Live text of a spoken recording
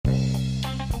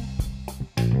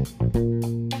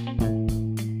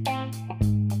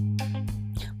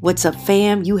What's up,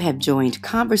 fam? You have joined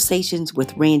Conversations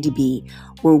with Randy B,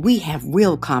 where we have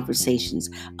real conversations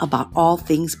about all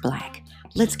things Black.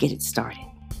 Let's get it started.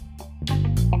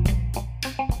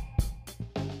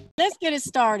 Let's get it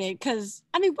started, because,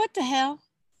 I mean, what the hell?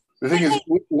 The thing is,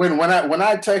 when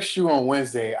I text you on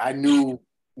Wednesday, I knew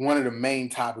one of the main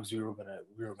topics we were gonna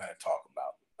talk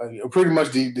about. Pretty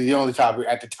much the only topic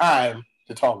at the time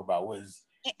to talk about was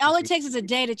all it takes is a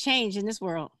day to change in this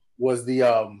world. Was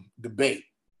the debate.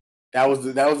 That was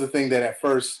the thing that at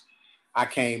first I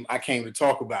came to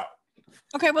talk about.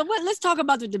 Okay, well, let's talk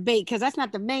about the debate, because that's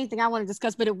not the main thing I want to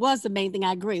discuss, but it was the main thing.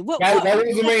 I agree. That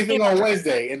was the main thing on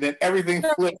Wednesday, and then everything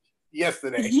flipped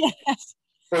yesterday. Yes.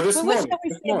 Or this morning. What shall we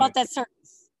say about that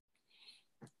service?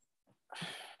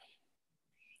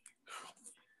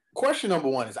 Question number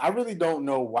one is, I really don't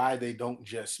know why they don't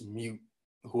just mute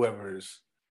whoever is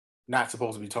not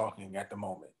supposed to be talking at the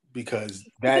moment. Because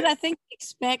I think they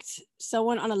expect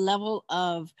someone on a level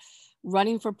of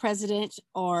running for president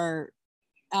or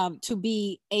to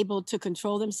be able to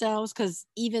control themselves. Because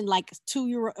even like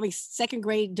second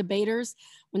grade debaters,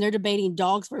 when they're debating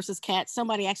dogs versus cats,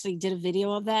 somebody actually did a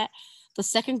video of that. The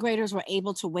second graders were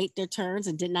able to wait their turns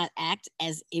and did not act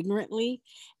as ignorantly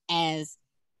as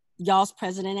y'all's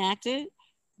president acted.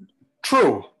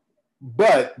 True,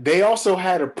 but they also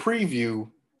had a preview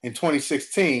in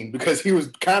 2016 because he was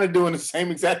kind of doing the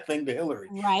same exact thing to Hillary.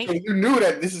 Right. So you knew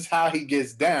that this is how he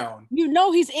gets down. You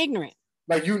know he's ignorant.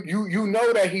 Like you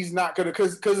know that he's not gonna,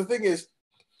 because the thing is,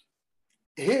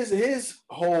 his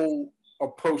whole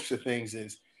approach to things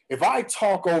is, if I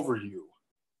talk over you,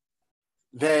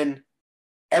 then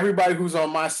everybody who's on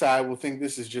my side will think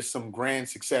this is just some grand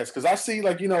success. Because I see,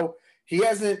 like, he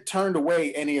hasn't turned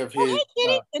away any of his. Hey,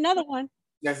 Kitty, another one.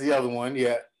 That's the other one,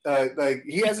 yeah. Like,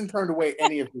 he hasn't turned away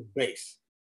any of his base.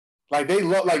 Like they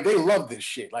love this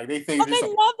shit. Like they think they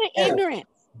love the ignorance.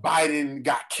 Biden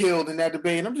got killed in that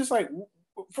debate, and I'm just like,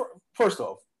 first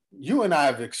off, you and I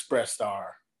have expressed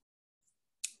our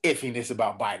iffiness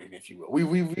about Biden, if you will.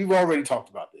 We've already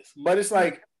talked about this, but it's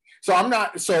like, I'm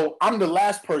the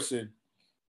last person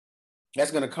that's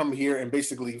gonna come here and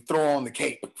basically throw on the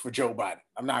cape for Joe Biden.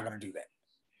 I'm not gonna do that.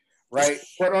 Right,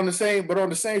 but on the same,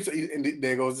 and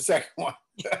there goes the second one.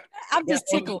 I'm just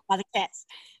tickled by the cats.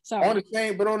 Sorry. On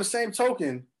the same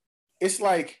token, it's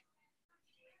like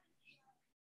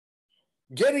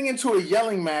getting into a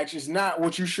yelling match is not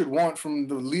what you should want from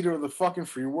the leader of the fucking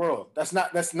free world. That's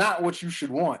not what you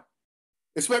should want.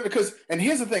 Especially because, and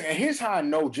here's the thing, and here's how I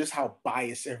know just how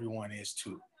biased everyone is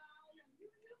too.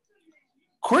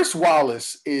 Chris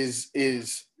Wallace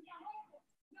is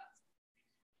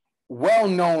well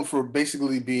known for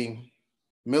basically being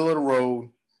middle of the road.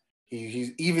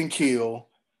 He's even keel.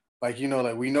 Like,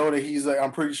 like we know that he's like,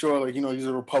 I'm pretty sure, like, he's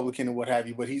a Republican and what have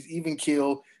you, but he's even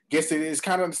keel. Guess it is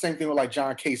kind of the same thing with like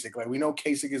John Kasich. Like, we know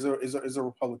Kasich is a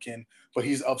Republican, but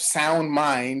he's of sound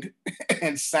mind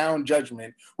and sound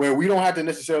judgment, where we don't have to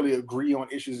necessarily agree on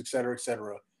issues, et cetera,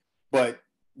 but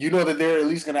that they're at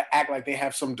least going to act like they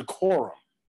have some decorum.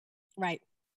 Right.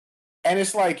 And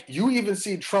it's like, you even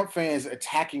see Trump fans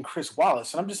attacking Chris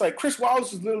Wallace. And I'm just like, Chris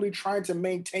Wallace is literally trying to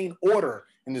maintain order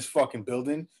in this fucking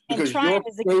building, because your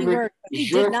favorite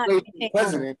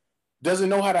president doesn't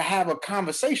know how to have a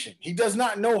conversation. He does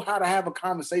not know how to have a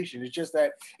conversation. It's just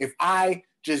that if I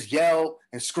just yell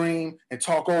and scream and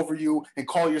talk over you and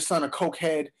call your son a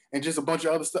cokehead and just a bunch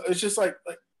of other stuff, it's just like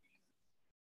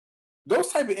those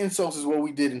type of insults is what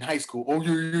we did in high school. Oh,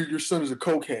 your son is a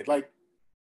cokehead. Like,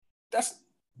 that's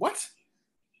what?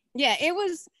 Yeah, it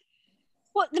was.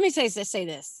 Well, let me say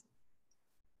this.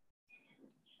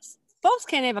 Folks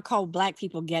can't ever call Black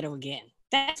people ghetto again.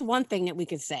 That's one thing that we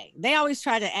can say. They always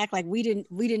try to act like we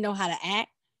didn't know how to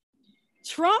act.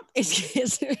 Trump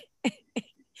is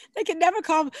they can never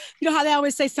call, how they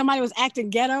always say somebody was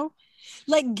acting ghetto?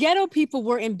 Like, ghetto people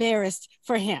were embarrassed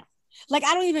for him. Like,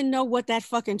 I don't even know what that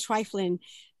fucking trifling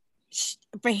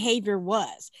behavior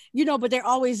was, but they're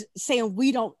always saying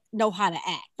we don't know how to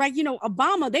act, right?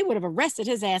 Obama, they would have arrested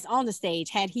his ass on the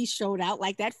stage had he showed out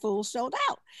like that fool showed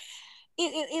out.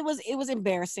 It was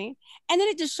embarrassing. And then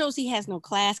it just shows he has no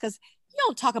class, because you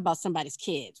don't talk about somebody's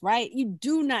kids, right? You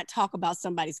do not talk about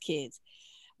somebody's kids.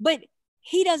 But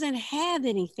he doesn't have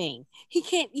anything. He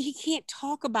can't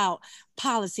talk about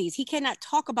policies. He cannot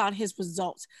talk about his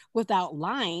results without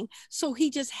lying. So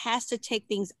he just has to take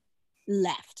things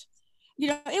left.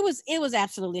 It was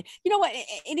absolutely, what,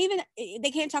 and even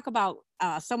they can't talk about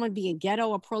someone being ghetto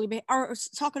or poorly behaved, or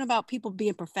talking about people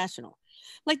being professional.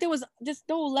 Like, there was just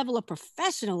no level of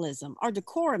professionalism or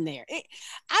decorum there.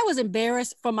 I was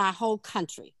embarrassed for my whole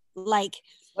country. Like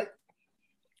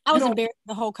I was embarrassed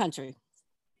the whole country.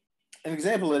 An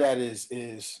example of that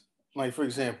is like, for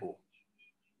example,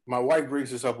 my wife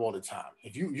brings this up all the time.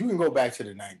 If you can go back to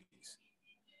the 90s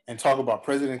and talk about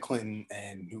President Clinton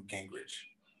and Newt Gingrich,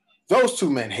 those two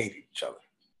men hated each other.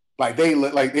 Like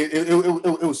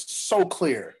it was so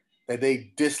clear that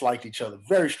they disliked each other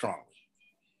very strongly.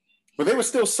 But they were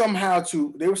still somehow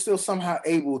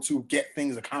able to get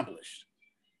things accomplished.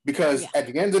 Because at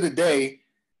the end of the day,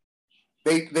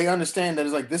 they understand that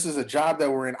it's like, this is a job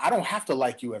that we're in. I don't have to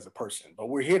like you as a person, but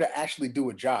we're here to actually do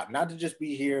a job, not to just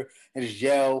be here and just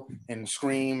yell and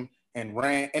scream and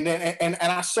rant. And then and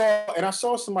I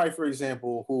saw somebody, for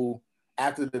example, who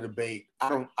after the debate, I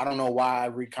don't know why I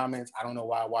read comments. I don't know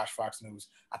why I watch Fox News.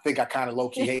 I think I kind of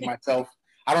low-key hate myself.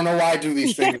 I don't know why I do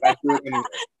these things.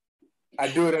 I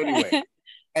do it anyway.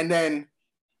 And then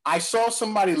I saw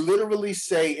somebody literally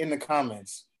say in the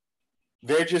comments,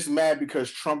 they're just mad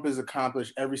because Trump has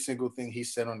accomplished every single thing he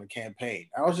said on the campaign.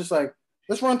 I was just like,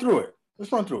 let's run through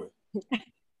it.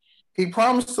 He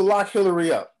promised to lock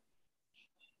Hillary up.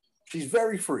 She's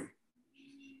very free,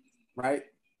 right?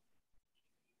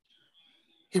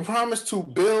 He promised to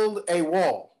build a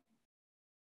wall.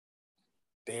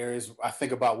 There is, I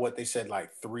think about what they said,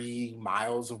 like 3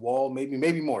 miles of wall,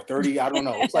 maybe more, 30. I don't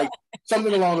know. It's like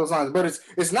something along those lines. But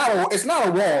it's not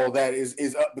a wall that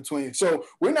is up between. So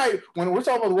when we're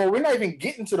talking about the wall, we're not even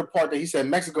getting to the part that he said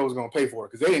Mexico was going to pay for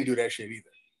it, because they didn't do that shit either.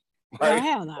 Right? Oh,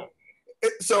 hell no.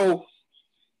 So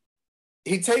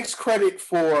he takes credit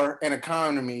for an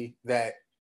economy that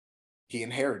he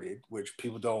inherited, which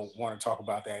people don't want to talk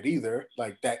about that either.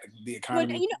 Like that, the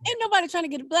economy. Well, ain't nobody trying to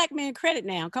get a black man credit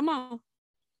now. Come on.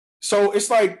 So it's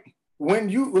like when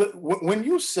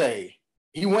you say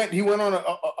he went on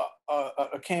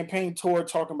a campaign tour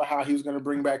talking about how he was going to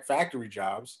bring back factory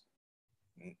jobs.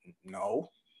 No.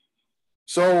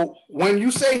 So when you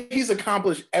say he's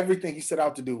accomplished everything he set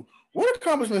out to do, what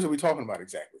accomplishments are we talking about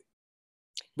exactly?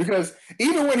 Because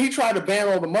even when he tried to ban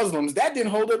all the Muslims, that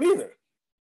didn't hold up either.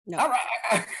 No.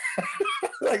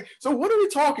 Like, so what are we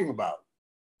talking about?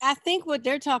 I think what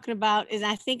they're talking about is,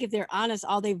 I think if they're honest,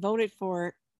 all they voted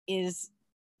for is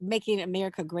making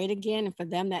America great again. And for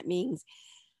them, that means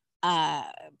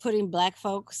putting black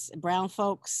folks, brown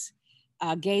folks,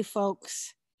 gay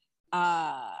folks,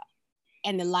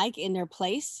 and the like in their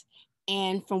place.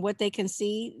 And from what they can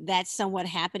see, that's somewhat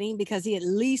happening, because he at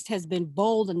least has been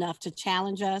bold enough to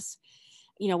challenge us,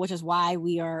 which is why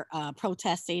we are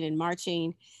protesting and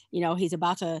marching. He's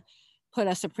about to put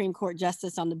a Supreme Court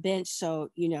justice on the bench. So,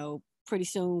 pretty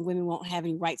soon women won't have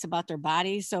any rights about their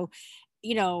bodies. So,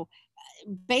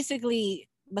 basically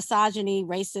misogyny,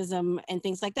 racism, and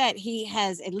things like that, he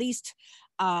has at least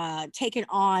taken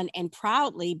on and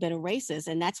proudly been a racist.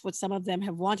 And that's what some of them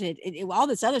have wanted. All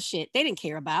this other shit they didn't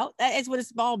care about. That is what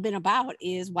it's all been about,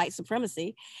 is white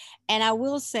supremacy. And I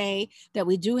will say that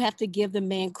we do have to give the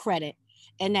man credit,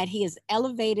 and that he has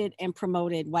elevated and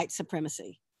promoted white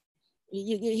supremacy.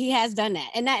 He has done that.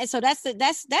 And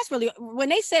that's really, when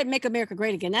they said make America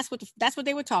great again, that's what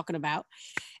they were talking about.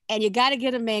 And you got to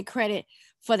give a man credit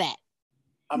for that.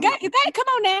 You got to come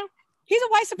on now. He's a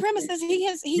white supremacist. He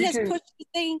has pushed the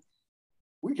thing.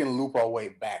 We can loop our way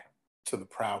back to the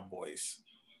Proud Boys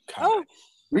comment.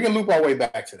 We can loop our way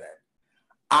back to that.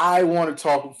 I want to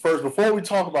talk first, before we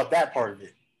talk about that part of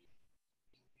it.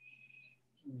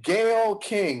 Gayle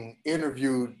King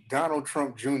interviewed Donald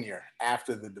Trump Jr.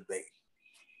 after the debate,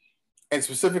 and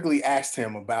specifically asked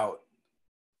him about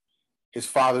his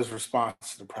father's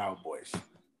response to the Proud Boys.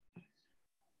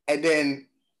 And then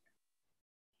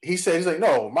he's like,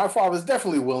 no, my father's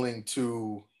definitely willing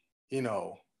to,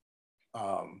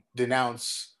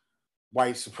 denounce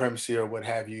white supremacy or what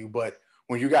have you. But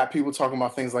when you got people talking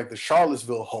about things like the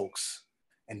Charlottesville hoax,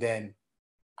 and then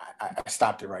I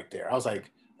stopped it right there. I was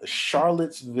like, the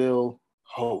Charlottesville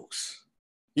hoax.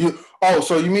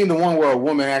 So you mean the one where a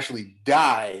woman actually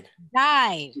died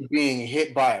being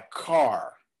hit by a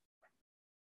car?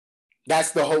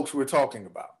 That's the hoax we're talking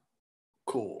about.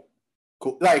 Cool.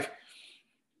 Like,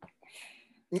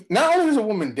 not only is a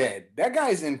woman dead, that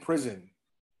guy's in prison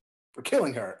for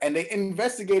killing her, and they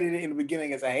investigated it in the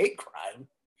beginning as a hate crime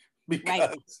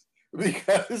because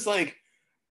it's like,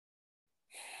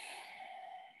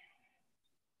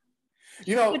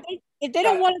 if they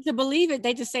don't want to believe it,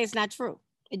 they just say it's not true.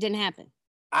 It didn't happen.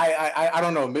 I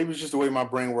don't know. Maybe it's just the way my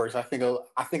brain works. I think of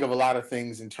a lot of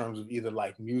things in terms of either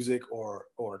like music or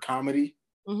comedy.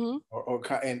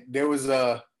 Mm-hmm. And there was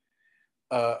a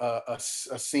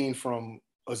scene from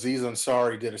Aziz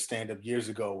Ansari did a stand-up years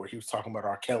ago where he was talking about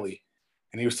R. Kelly,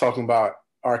 and he was talking about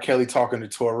R. Kelly talking to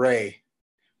Touré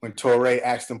when Touré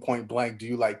asked him point blank, "Do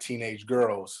you like teenage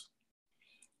girls?"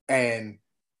 And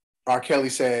R. Kelly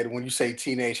said, when you say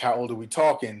teenage, how old are we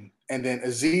talking? And then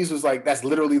Aziz was like, that's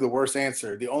literally the worst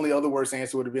answer. The only other worst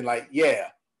answer would have been like, yeah.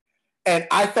 And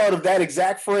I thought of that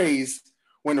exact phrase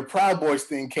when the Proud Boys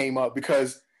thing came up,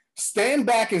 because stand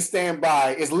back and stand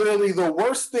by is literally the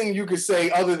worst thing you could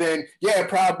say other than, yeah,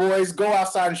 Proud Boys, go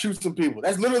outside and shoot some people.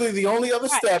 That's literally the only other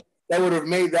step that would have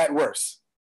made that worse.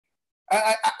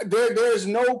 There is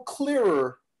no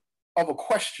clearer of a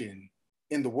question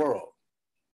in the world.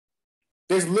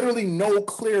 There's literally no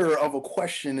clearer of a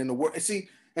question in the world. See,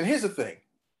 and here's the thing,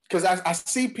 because I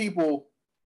see people,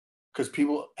 because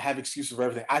people have excuses for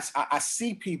everything. I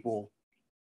see people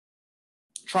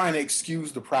trying to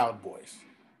excuse the Proud Boys,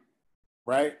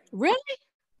 right? Really?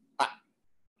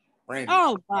 Randy,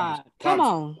 oh God, come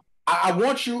on. I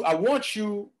want you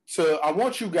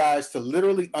guys to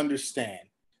literally understand.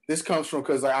 This comes from,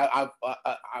 because I've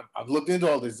looked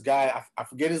into all this guy. I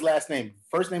forget his last name.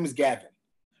 First name is Gavin.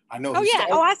 I know.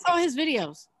 I saw his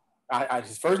videos.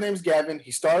 His first name is Gavin.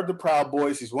 He started the Proud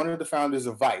Boys. He's one of the founders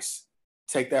of Vice.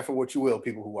 Take that for what you will,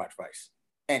 people who watch Vice.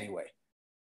 Anyway,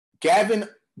 Gavin,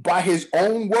 by his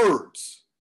own words,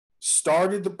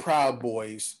 started the Proud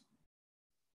Boys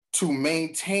to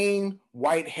maintain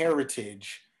white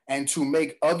heritage and to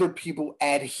make other people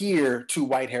adhere to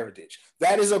white heritage.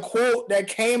 That is a quote that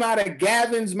came out of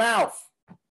Gavin's mouth.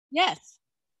 Yes.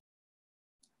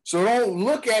 So don't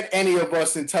look at any of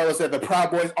us and tell us that the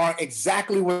Proud Boys aren't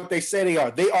exactly what they say they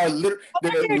are. They are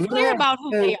clear about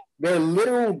who they are. Their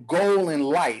literal goal in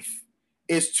life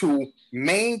is to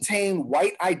maintain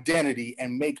white identity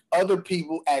and make other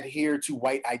people adhere to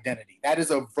white identity. That is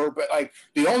a verb. Like,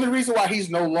 the only reason why he's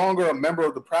no longer a member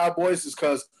of the Proud Boys is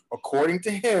because, according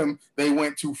to him, they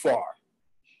went too far.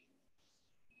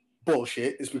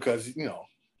 Bullshit. It's because, you know,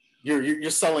 you're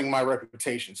selling my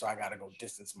reputation, so I gotta go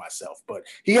distance myself. But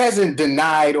he hasn't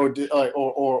denied or shut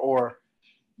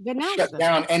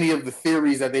down any of the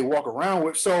theories that they walk around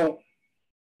with. So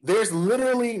there's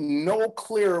literally no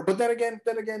clear. But then again,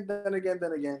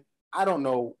 I don't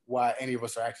know why any of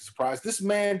us are actually surprised. This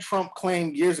man Trump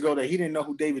claimed years ago that he didn't know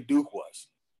who David Duke was.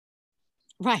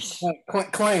 Right.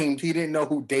 Claimed he didn't know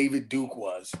who David Duke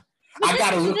was. I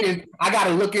gotta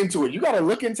look into it. You gotta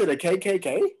look into the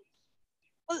KKK.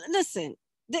 Listen,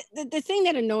 the thing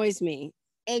that annoys me,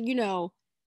 and you know,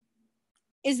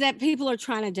 is that people are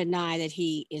trying to deny that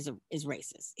he is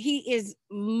racist. He is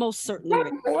most certainly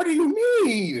racist. What do you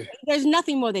need? There's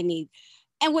nothing more they need.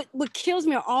 And what kills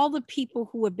me are all the people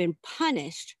who have been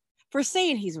punished for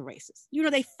saying he's a racist. You know,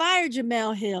 they fired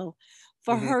Jemele Hill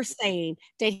for her saying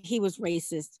that he was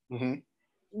racist,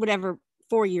 whatever,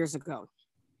 4 years ago.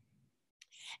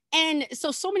 And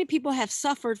so many people have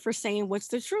suffered for saying what's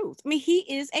the truth. I mean, he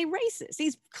is a racist.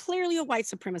 He's clearly a white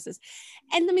supremacist.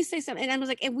 And let me say something. And I was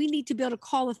like, and we need to be able to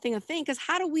call a thing, because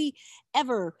how do we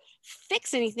ever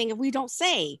fix anything if we don't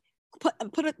say, put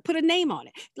a name on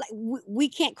it? Like, we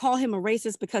can't call him a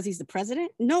racist because he's the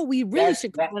president. No, we really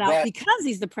should call it out because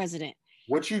he's the president.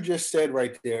 What you just said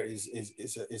right there is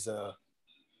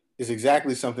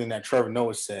exactly something that Trevor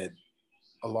Noah said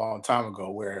a long time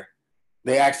ago, where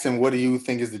they asked him, what do you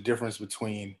think is the difference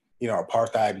between, you know,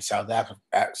 apartheid in South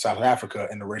Africa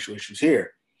and the racial issues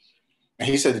here? And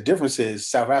he said the difference is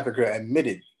South Africa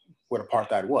admitted what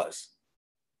apartheid was.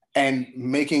 And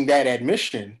making that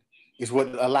admission is what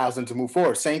allows them to move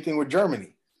forward. Same thing with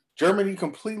Germany. Germany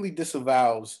completely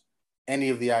disavows any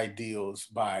of the ideals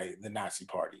by the Nazi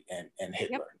Party and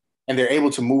Hitler. Yep. And they're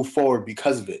able to move forward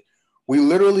because of it. We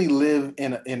literally live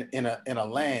in a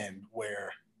land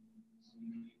where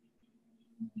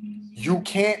you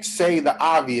can't say the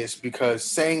obvious, because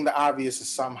saying the obvious is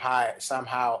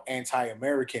somehow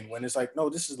anti-American, when it's like, no,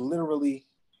 this is literally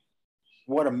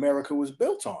what America was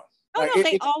built on. Oh, like, no,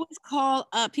 they always call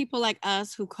people like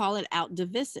us who call it out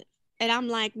divisive. And I'm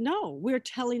like, no, we're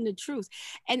telling the truth.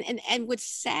 And what's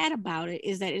sad about it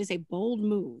is that it is a bold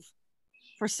move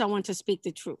for someone to speak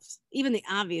the truth, even the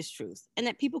obvious truth, and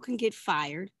that people can get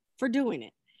fired for doing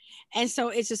it. And so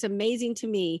it's just amazing to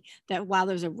me that while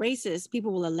there's a racist,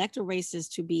 people will elect a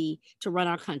racist to run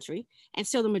our country, and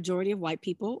still the majority of white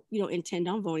people, you know, intend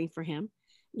on voting for him.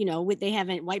 You know,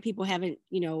 white people haven't,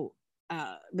 you know,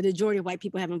 the majority of white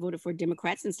people haven't voted for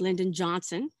Democrats since Lyndon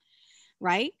Johnson,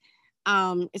 right?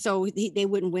 So they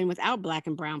wouldn't win without Black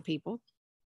and brown people.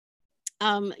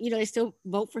 You know, they still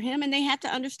vote for him, and they have to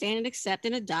understand and accept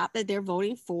and adopt that they're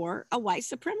voting for a white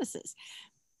supremacist.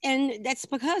 And that's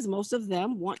because most of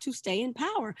them want to stay in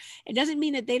power. It doesn't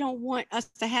mean that they don't want us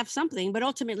to have something, but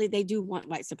ultimately they do want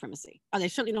white supremacy, or they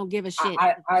certainly don't give a shit.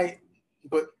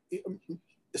 But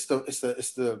it's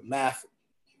the math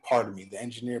part of me, the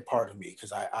engineer part of me,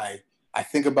 because I I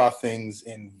think about things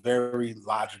in very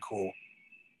logical.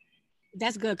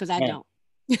 That's good because I don't.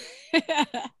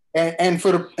 and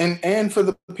for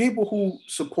the people who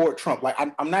support Trump, like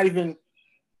I'm not even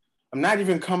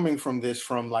coming from this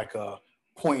from like a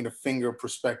pointing a finger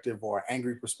perspective or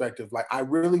angry perspective. Like I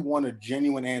really want a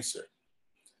genuine answer.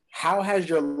 How has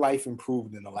your life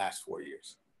improved in the last 4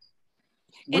 years?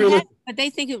 Really? But they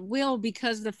think it will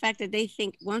because of the fact that they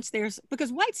think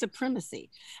because white supremacy.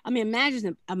 I mean,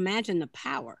 imagine the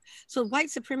power. So white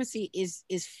supremacy is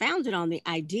founded on the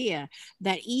idea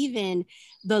that even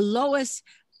the lowest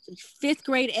 5th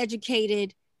grade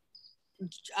educated,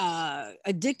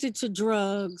 addicted to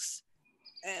drugs,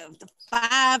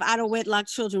 5 out of wedlock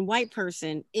children white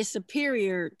person is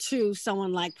superior to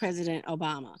someone like President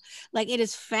Obama. Like it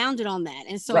is founded on that,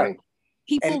 and so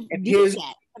people do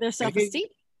that for their self-esteem.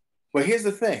 But here's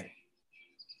the thing.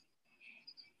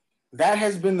 That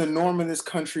has been the norm in this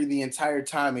country the entire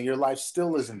time, and your life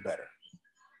still isn't better.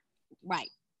 Right.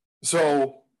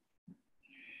 So,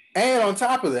 and on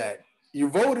top of that, you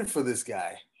voted for this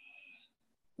guy.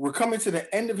 We're coming to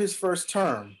the end of his first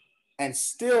term, and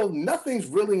still nothing's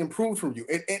really improved from you.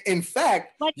 In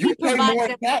fact, you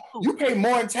pay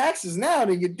more in taxes now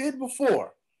than you did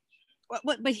before.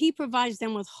 But he provides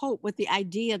them with hope, with the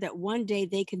idea that one day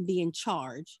they can be in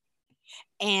charge.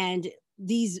 And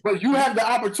but you have the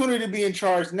opportunity to be in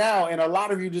charge now, and a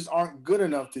lot of you just aren't good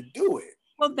enough to do it.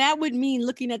 Well, that would mean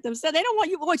looking at themselves. They don't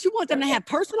want you. What you want them to have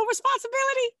personal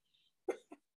responsibility?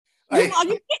 Now,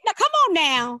 come on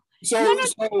now. They're not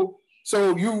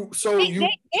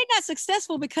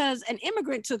successful because an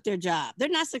immigrant took their job. They're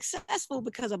not successful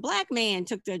because a black man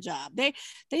took their job. They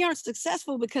aren't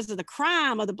successful because of the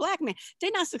crime of the black man. They're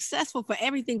not successful for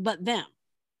everything but them.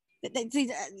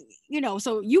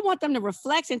 So you want them to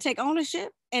reflect and take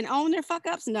ownership and own their fuck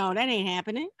ups? No, that ain't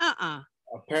happening.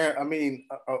 Apparently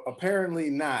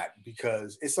not,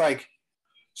 because it's like,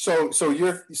 so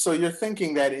you're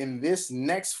thinking that in this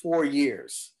next 4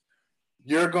 years,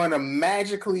 you're going to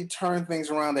magically turn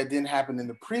things around that didn't happen in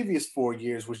the previous 4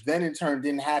 years, which then in turn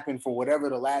didn't happen for whatever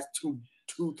the last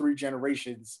 3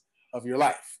 generations of your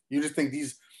life. You just think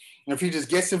if he just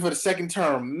gets in for the second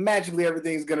term, magically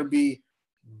everything's going to be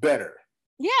better.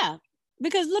 Yeah,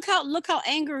 because look how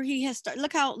angry he has started.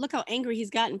 Look how angry he's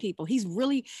gotten people. He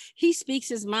speaks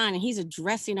his mind and he's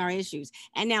addressing our issues.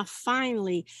 And now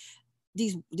finally,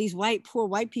 these poor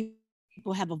white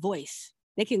people have a voice.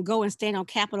 They can go and stand on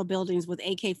Capitol buildings with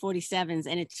AK-47s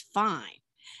and it's fine.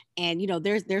 And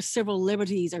their civil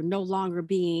liberties are no longer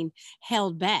being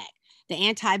held back. The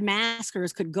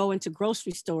anti-maskers could go into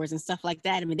grocery stores and stuff like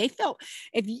that. I mean, they felt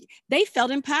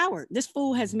empowered. This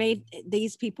fool has made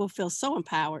these people feel so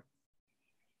empowered,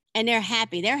 and they're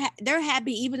happy. They're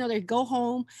happy even though they go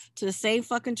home to the same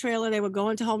fucking trailer they were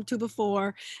going home to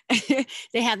before.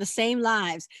 They have the same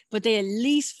lives, but they at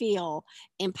least feel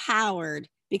empowered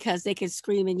because they can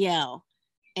scream and yell,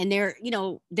 and they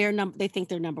think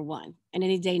they're number one. And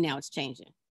any day now, it's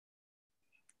changing.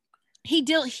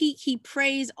 He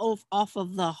preys off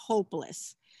of the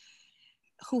hopeless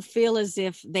who feel as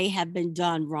if they have been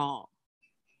done wrong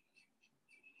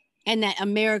and that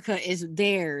America is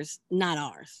theirs, not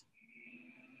ours.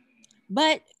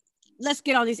 But let's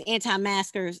get on these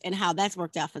anti-maskers and how that's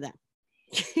worked out for them.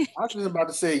 I was just about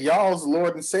to say, y'all's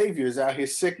Lord and Savior is out here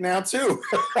sick now too.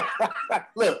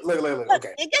 Look.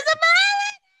 Okay.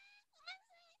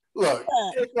 Look,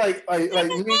 it's like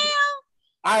me,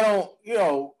 I don't,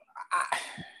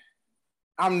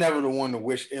 I'm never the one to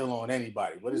wish ill on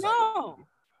anybody. But it's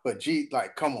but gee,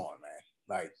 like, come on, man.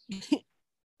 Like,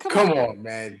 come on,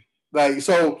 man. Like,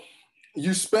 so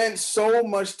you spent so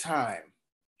much time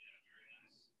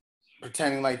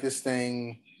pretending like this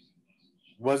thing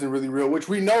wasn't really real, which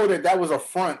we know that was a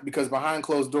front because behind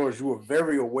closed doors, you were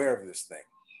very aware of this thing.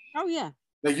 Oh, yeah.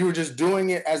 That you were just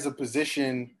doing it as a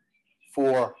position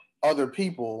for other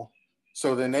people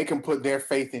so then they can put their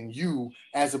faith in you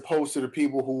as opposed to the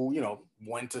people who,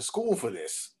 went to school for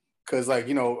this. Because,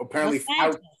 apparently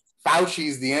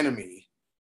Fauci's the enemy.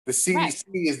 The CDC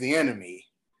is the enemy.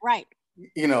 Right.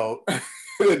 The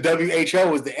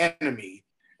WHO is the enemy.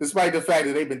 Despite the fact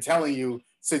that they've been telling you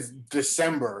since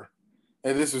December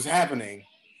that this was happening.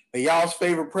 And y'all's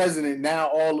favorite president now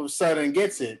all of a sudden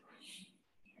gets it.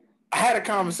 I had a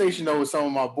conversation, though, with some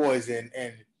of my boys, and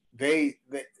they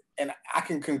and I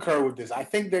can concur with this. I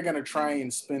think they're going to try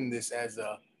and spin this as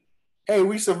hey,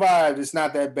 we survived. It's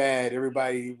not that bad.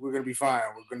 Everybody, we're going to be fine.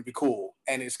 We're going to be cool.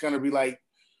 And it's going to be like,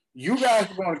 you guys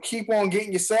are going to keep on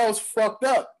getting yourselves fucked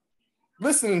up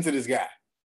listening to this guy.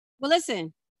 Well,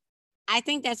 listen, I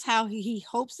think that's how he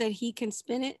hopes that he can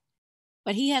spin it.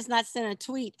 but he has not sent a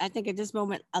tweet. I think at this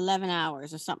moment, 11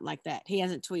 hours or something like that. He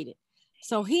hasn't tweeted.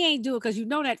 So he ain't do it because you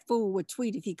know that fool would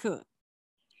tweet if he could.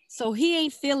 So he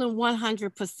ain't feeling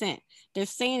 100%. They're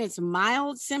saying it's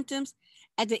mild symptoms.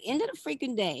 At the end of the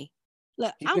freaking day,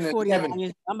 look, I'm 49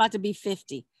 years, I'm about to be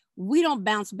 50. We don't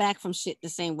bounce back from shit the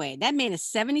same way. That man is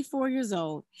 74 years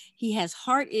old. He has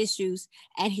heart issues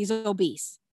and he's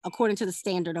obese, according to the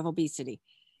standard of obesity.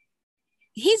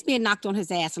 He's being knocked on his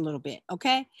ass a little bit,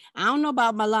 okay? I don't know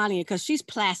about Melania because she's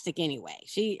plastic anyway.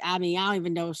 I don't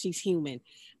even know if she's human.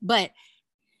 But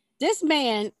this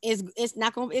man it's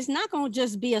not gonna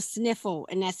just be a sniffle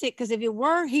and that's it. Because if it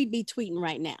were, he'd be tweeting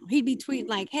right now. He'd be tweeting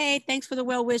like, "Hey, thanks for the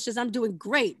well wishes. I'm doing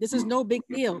great. This is no big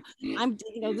deal.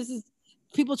 This is."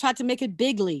 People try to make it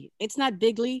bigly. It's not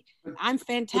bigly. I'm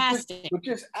fantastic. But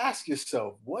just ask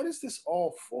yourself, what is this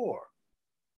all for?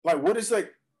 Like, what is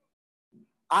like?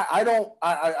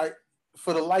 I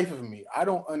for the life of me, I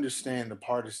don't understand the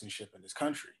partisanship in this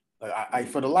country. Like,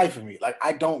 for the life of me, like,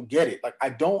 I don't get it. Like, I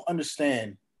don't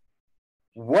understand.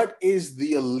 What is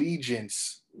the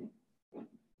allegiance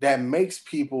that makes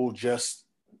people just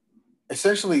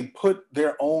essentially put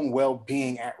their own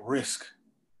well-being at risk?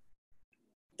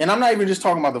 And I'm not even just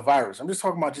talking about the virus. I'm just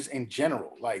talking about just in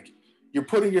general. Like, you're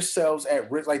putting yourselves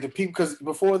at risk. Like the people, because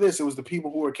before this, it was the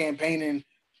people who were campaigning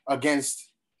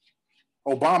against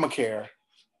Obamacare,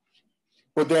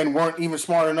 but then weren't even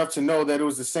smart enough to know that it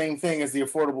was the same thing as the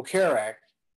Affordable Care Act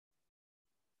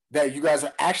that you guys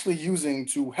are actually using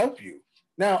to help you.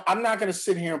 Now, I'm not going to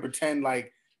sit here and pretend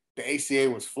like the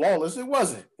ACA was flawless. It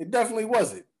wasn't. It definitely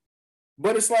wasn't.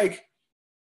 But it's like,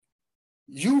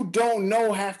 you don't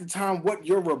know half the time what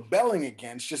you're rebelling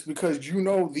against just because you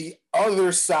know the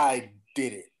other side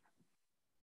did it.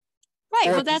 Right.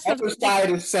 Well, that's the other side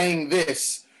is saying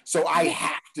this, so I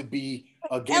have to be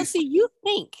against. Elsie, you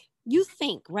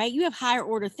think, right? You have higher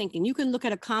order thinking. You can look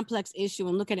at a complex issue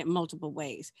and look at it multiple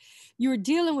ways. You're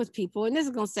dealing with people, and this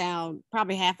is going to sound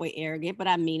probably halfway arrogant, but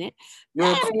I mean it.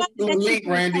 You're a coastal elite,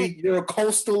 Randy. You're a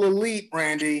coastal elite,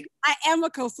 Randy. I am a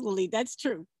coastal elite. That's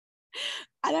true.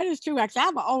 That is true. Actually,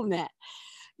 I'm going to own that.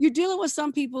 You're dealing with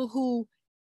some people who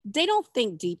they don't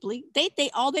think deeply. They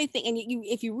all they think, and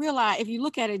if you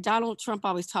look at it, Donald Trump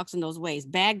always talks in those ways: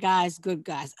 bad guys, good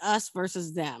guys, us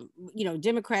versus them.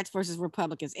 Democrats versus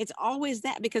Republicans. It's always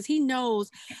that because he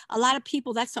knows a lot of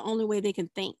people. That's the only way they can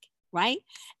think, right?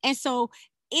 And so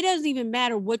it doesn't even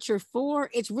matter what you're for.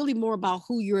 It's really more about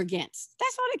who you're against.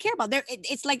 That's all they care about.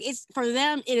 It's for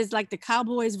them. It is like the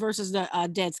Cowboys versus the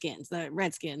Deadskins, the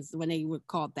Redskins, when they were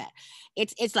called that.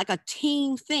 It's like a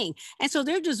team thing. And so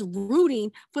they're just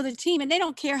rooting for the team and they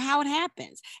don't care how it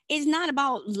happens. It's not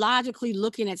about logically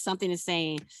looking at something and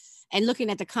saying, and looking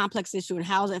at the complex issue and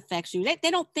how it affects you. They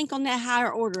don't think on that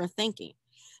higher order of thinking.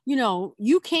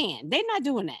 You can. They're not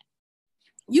doing that.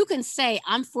 You can say,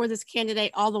 I'm for this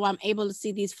candidate, although I'm able to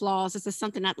see these flaws. This is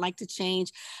something I'd like to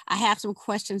change. I have some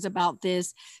questions about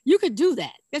this. You could do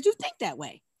that because you think that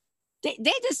way.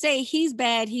 They just say he's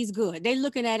bad, he's good. They're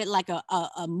looking at it like a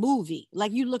movie,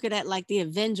 like you look at it like the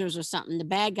Avengers or something, the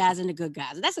bad guys and the good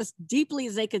guys. That's as deeply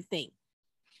as they could think.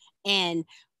 And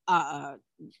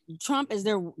Trump is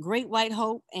their great white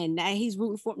hope, and he's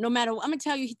rooting for. No matter, I'm gonna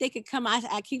tell you, they could come.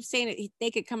 I keep saying it.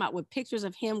 They could come out with pictures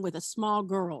of him with small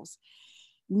girls,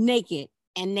 naked,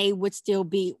 and they would still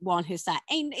be on his side.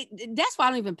 And that's why I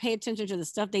don't even pay attention to the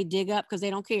stuff they dig up because they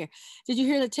don't care. Did you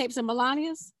hear the tapes of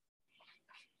Melania's?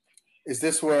 Is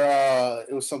this where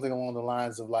it was something along the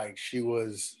lines of like she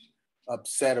was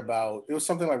upset about? It was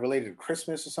something like related to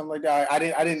Christmas or something like that. I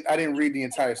didn't read the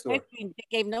entire story. They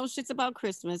gave no shits about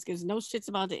Christmas. Gives no shits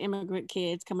about the immigrant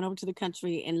kids coming over to the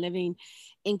country and living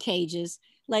in cages.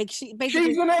 Like she's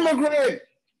an immigrant.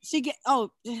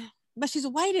 But she's a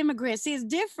white immigrant. See, it's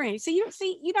different. You're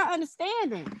not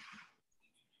understanding.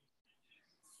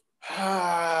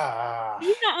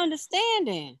 You're not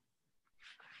understanding.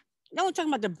 No, we're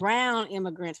talking about the brown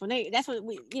immigrants.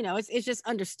 It's just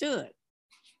understood.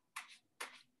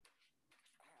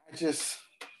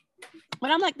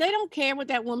 But I'm like, they don't care what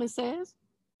that woman says.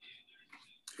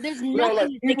 There's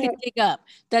nothing they can dig up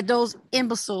that those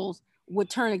imbeciles would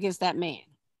turn against that man.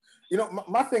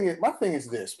 My thing is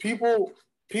this. People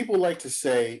like to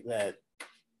say that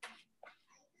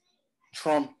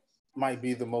Trump might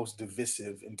be the most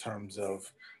divisive in terms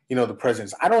of, the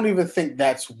presidents. I don't even think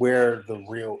that's where the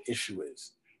real issue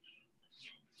is.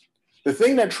 The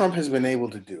thing that Trump has been able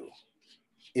to do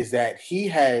is that he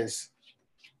has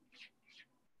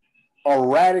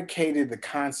eradicated the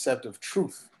concept of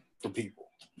truth for people.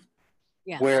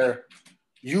 Yeah. Where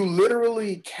you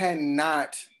literally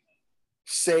cannot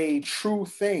say true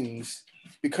things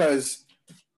because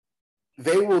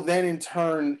they will then in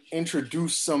turn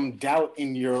introduce some doubt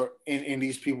in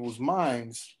these people's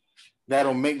minds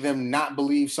that'll make them not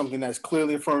believe something that's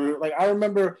clearly from. Like, I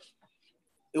remember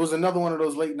it was another one of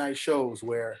those late night shows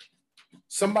where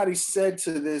somebody said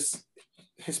to this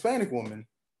Hispanic woman,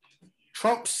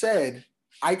 Trump said,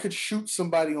 I could shoot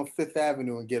somebody on Fifth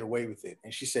Avenue and get away with it.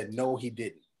 And she said, no, he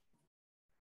didn't.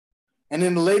 And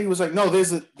then the lady was like, no,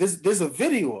 there's a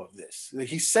video of this.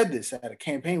 He said this at a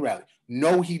campaign rally.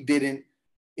 No, he didn't.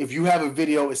 If you have a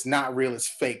video, it's not real. It's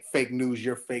fake news.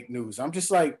 You're fake news. I'm just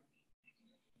like,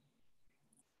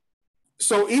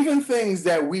 so even things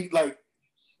that we like,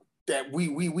 that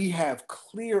we have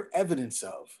clear evidence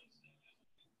of,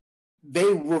 they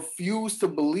refuse to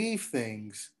believe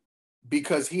things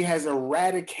because he has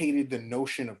eradicated the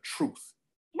notion of truth.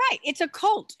 Right, it's a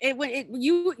cult.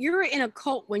 You're in a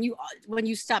cult when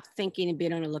you stop thinking and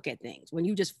being on to look at things. When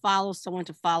you just follow someone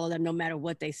to follow them, no matter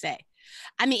what they say.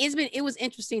 I mean, it was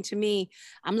interesting to me.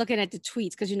 I'm looking at the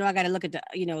tweets because I got to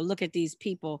look at these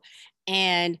people,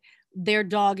 and they're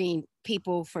dogging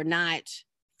people for not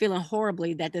feeling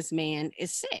horribly that this man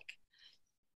is sick.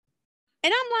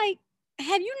 And I'm like,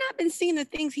 have you not been seeing the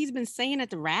things he's been saying at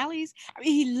the rallies? I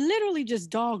mean, he literally just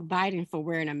dogged Biden for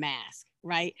wearing a mask,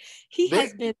 right? He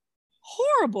has been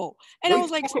horrible. And I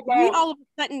was like, all of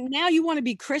a sudden, now you want to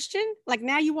be Christian? Like,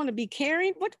 now you want to be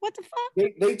caring? What the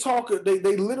fuck?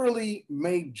 They literally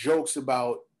made jokes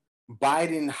about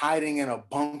Biden hiding in a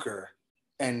bunker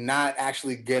and not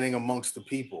actually getting amongst the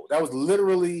people. That was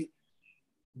literally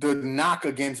the knock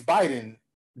against Biden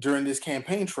during this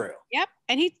campaign trail. Yep.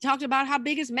 And he talked about how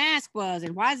big his mask was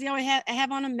and why does he always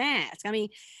have on a mask? I mean,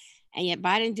 and yet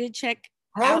Biden did check.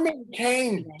 Herman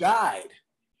Cain died.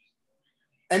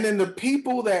 And then the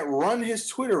people that run his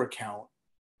Twitter account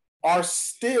are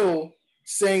still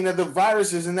saying that the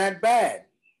virus isn't that bad.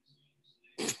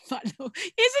 Isn't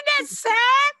that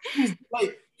sad?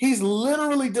 He's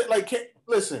literally like,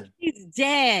 listen. He's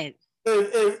dead.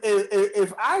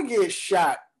 If I get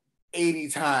shot 80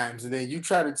 times and then you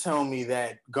try to tell me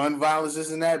that gun violence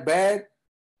isn't that bad,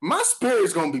 my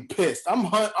spirit's gonna be pissed. I'm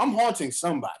haunting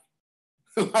somebody.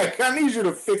 Like, I need you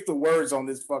to fix the words on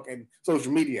this fucking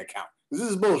social media account. This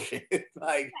is bullshit.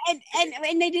 Like,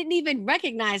 and they didn't even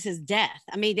recognize his death.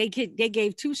 I mean, they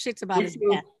gave two shits about his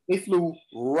death. They flew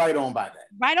right on by that.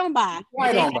 Right on by.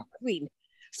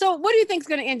 So what do you think is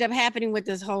going to end up happening with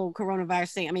this whole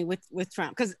coronavirus thing? I mean, with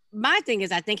Trump, because my thing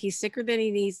is, I think he's sicker than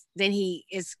he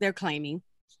is. They're claiming.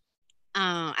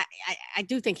 I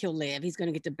do think he'll live. He's going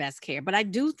to get the best care, but I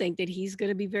do think that he's going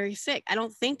to be very sick. I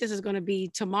don't think this is going to be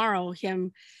tomorrow.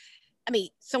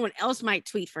 Someone else might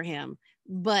tweet for him,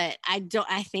 but I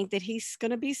think that he's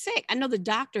going to be sick. I know the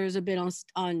doctors have been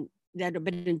on that have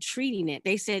been treating it.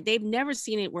 They said they've never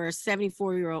seen it where a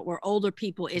 74-year-old or older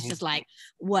people, it's just like,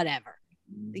 whatever.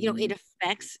 It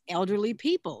affects elderly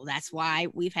people. That's why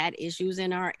we've had issues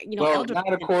in our, elderly.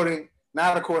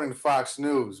 Not according to Fox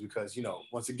News, because,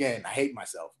 once again, I hate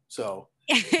myself. So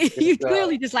you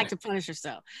clearly just like to punish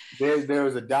yourself. There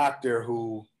was a doctor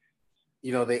who,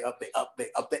 they up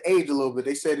the age a little bit.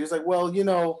 They said, it's like, well,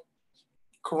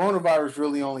 coronavirus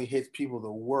really only hits people the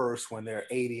worst when they're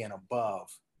 80 and above.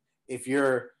 If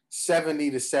you're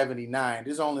 70 to 79,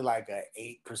 there's only like a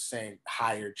 8%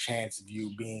 higher chance of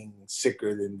you being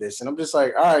sicker than this. And I'm just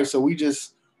like, all right, so we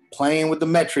just playing with the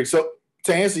metrics. So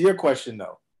to answer your question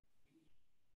though,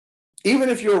 even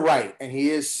if you're right and he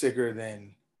is sicker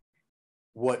than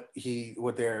what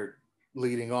they're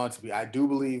leading on to be, I do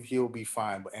believe he'll be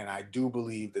fine. And I do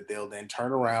believe that they'll then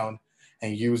turn around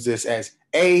and use this as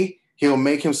he'll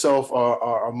make himself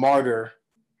a martyr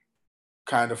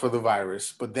kind of for the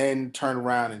virus, but then turn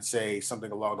around and say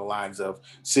something along the lines of,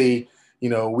 see,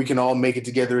 we can all make it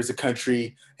together as a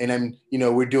country. And then,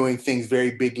 we're doing things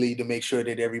very bigly to make sure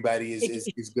that everybody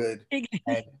is good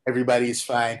and everybody is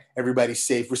fine. Everybody's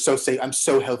safe. We're so safe. I'm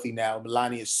so healthy now.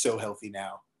 Melania is so healthy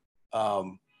now.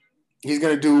 He's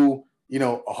going to do,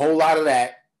 a whole lot of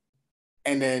that.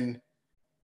 And then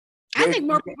I think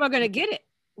more people are going to get it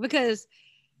because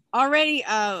already,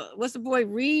 what's the boy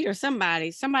Reed or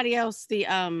somebody else? Is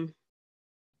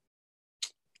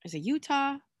it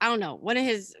Utah? I don't know. One of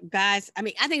his guys. I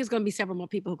mean, I think it's going to be several more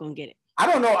people who are going to get it.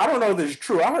 I don't know if this is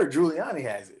true. I heard Giuliani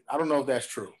has it. I don't know if that's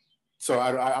true. So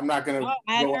I'm not going to. Oh,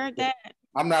 I heard that.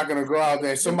 I'm not going to go out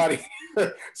there. Somebody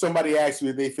asked me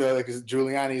if they feel like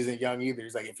Giuliani isn't young either.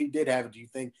 He's like, if he did have it, do you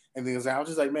think anything was? I was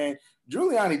just like, man,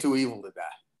 Giuliani too evil to die.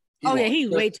 He's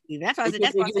way too evil. That's why I said.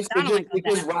 It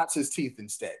just rots his teeth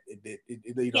instead.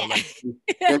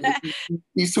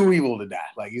 He's too evil to die.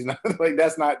 Like, he's not like,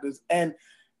 that's not this. And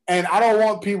I don't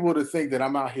want people to think that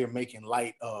I'm out here making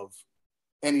light of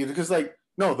any of it, because like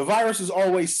No, the virus is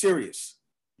always serious.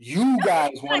 You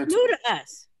guys want new to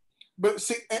us. But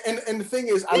see, and the thing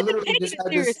is, I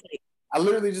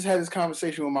literally just had this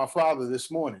conversation with my father this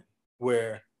morning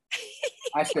where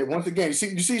I said, once again, you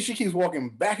see, she keeps walking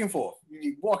back and forth. You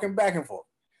keep walking back and forth.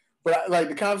 But like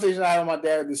the conversation I had with my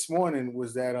dad this morning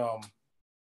was that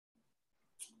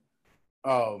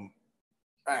Cat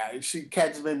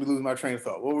just made me lose my train of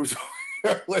thought. What were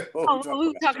we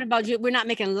were talking about? We're not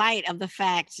making light of the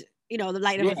fact, the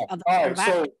light of the all right,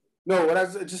 so no, what I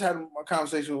just had a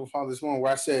conversation with my father this morning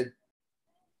where I said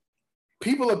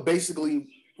people are basically,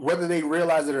 whether they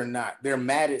realize it or not, they're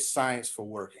mad at science for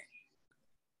working.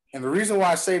 And the reason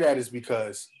why I say that is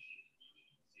because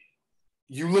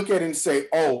you look at it and say,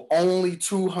 oh, only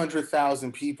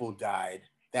 200,000 people died.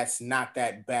 That's not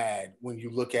that bad when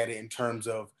you look at it in terms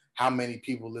of how many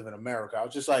people live in America. I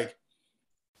was just like,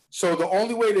 so the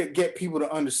only way to get people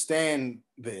to understand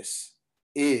this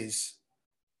is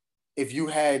if you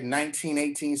had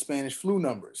 1918 Spanish flu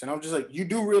numbers. And I'm just like, you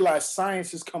do realize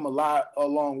science has come a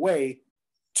long way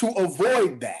to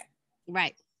avoid that.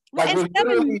 Right. Well, and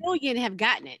 7 million have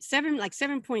gotten it.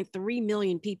 7.3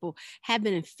 million people have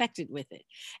been infected with it.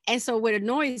 And so what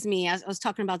annoys me, I was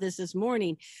talking about this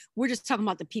morning, we're just talking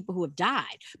about the people who have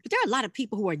died, but there are a lot of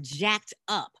people who are jacked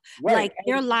up. Right. Like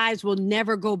their lives will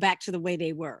never go back to the way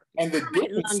they were. And the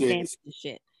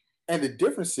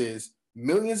difference is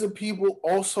millions of people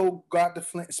also got the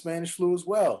Spanish flu as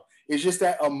well. It's just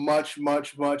that a much,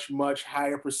 much, much, much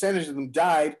higher percentage of them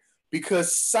died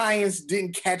because science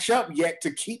didn't catch up yet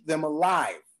to keep them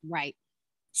alive. Right.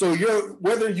 So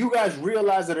whether you guys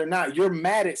realize it or not, you're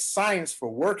mad at science for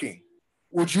working.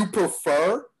 Would you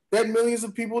prefer that millions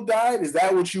of people died? Is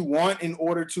that what you want in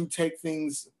order to take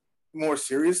things more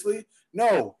seriously?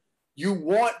 No. You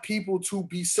want people to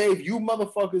be safe. You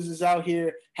motherfuckers is out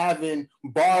here having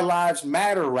Bar Lives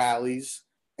Matter rallies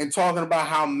and talking about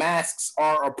how masks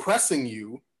are oppressing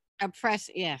you.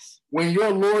 Yes. When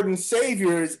your Lord and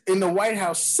Savior is in the White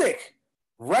House sick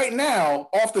right now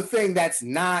off the thing that's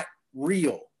not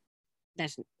real.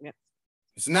 It's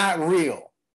not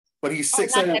real, but he's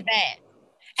sick. Not that bad.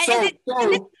 And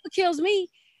this kills me.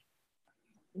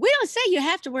 We don't say you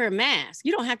have to wear a mask.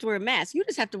 You don't have to wear a mask. You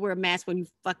just have to wear a mask when you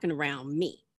fucking around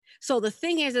me. So the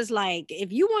thing is like,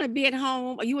 if you want to be at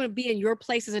home or you want to be in your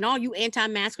places and all you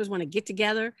anti-maskers want to get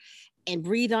together and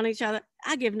breathe on each other,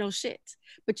 I give no shits.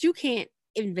 But you can't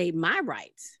invade my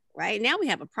rights, right? Now we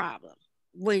have a problem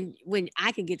when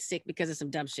I can get sick because of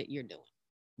some dumb shit you're doing.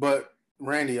 But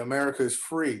Randy, America is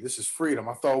free. This is freedom.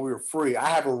 I thought we were free. I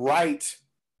have a right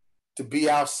to be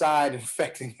outside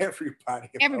infecting everybody.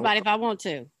 If I want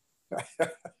to.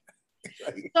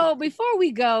 So before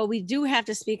we go, we do have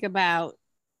to speak about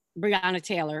Breonna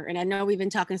Taylor. And I know we've been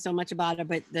talking so much about her,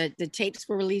 but the tapes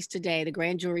were released today. The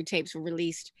grand jury tapes were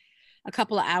released a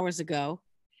couple of hours ago.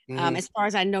 Mm-hmm. As far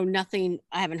as I know,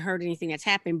 I haven't heard anything that's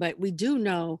happened, but we do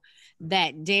know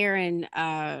that Darren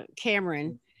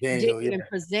Cameron didn't even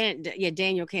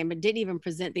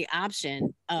present the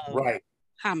option of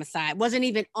homicide. Wasn't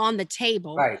even on the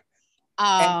table. Right.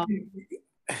 I'm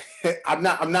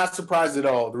not surprised at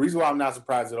all. The reason why I'm not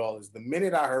surprised at all is the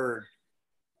minute I heard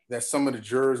that some of the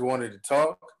jurors wanted to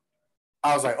talk,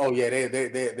 I was like, oh yeah,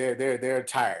 they're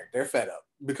tired. They're fed up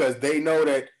because they know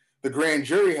that the grand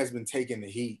jury has been taking the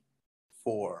heat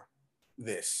for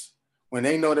this. When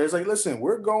they know there's like, listen,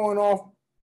 we're going off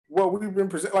what we've been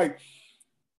presenting. Like,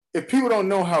 if people don't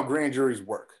know how grand juries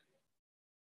work,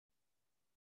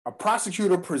 a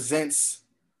prosecutor presents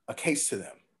a case to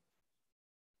them,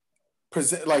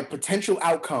 present like potential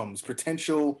outcomes,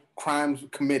 potential crimes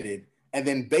committed, and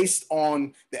then based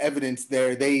on the evidence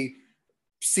there, they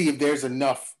see if there's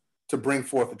enough to bring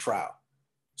forth a trial.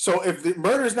 So if the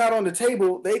murder is not on the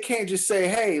table, they can't just say,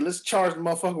 hey, let's charge the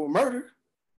motherfucker with murder.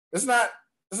 That's not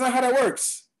how that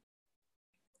works.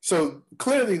 So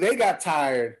clearly they got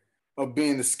tired of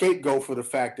being the scapegoat for the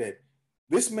fact that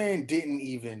this man didn't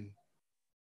even,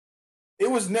 it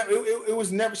was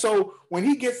never. So when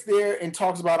he gets there and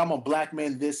talks about, I'm a black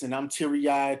man this and I'm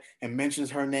teary-eyed and mentions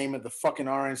her name at the fucking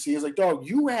RNC, it's like, dog,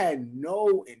 you had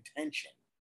no intention.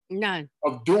 None.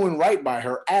 Of doing right by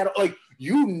her at all. Like,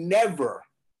 you never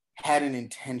had an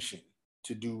intention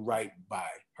to do right by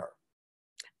her.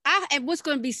 And what's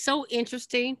going to be so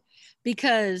interesting,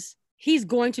 because he's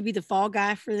going to be the fall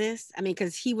guy for this. I mean,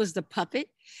 because he was the puppet.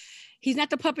 He's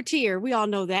not the puppeteer. We all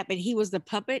know that, but he was the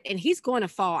puppet and he's going to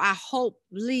fall. I hope,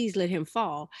 please let him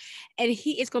fall. And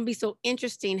it's going to be so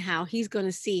interesting how he's going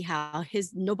to see how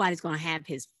nobody's going to have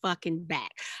his fucking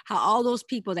back. How all those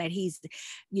people that he's,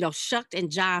 shucked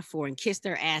and jived for and kissed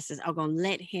their asses are going to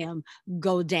let him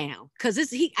go down. Because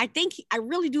I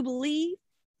really do believe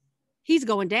he's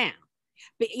going down.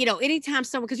 But anytime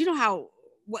someone, because you know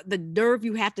what the nerve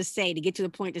you have to say to get to the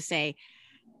point to say,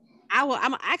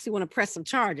 I actually want to press some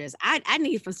charges. I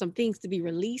need for some things to be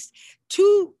released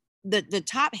to the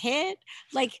top head.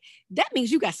 Like, that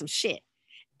means you got some shit.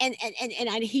 And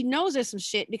he knows there's some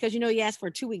shit because he asked for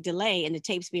a 2-week delay and the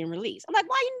tape's being released. I'm like,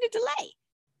 why you need a delay?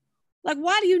 Like,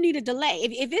 why do you need a delay?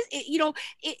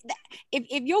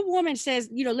 If your woman says,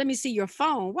 let me see your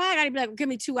phone, why I gotta be like, give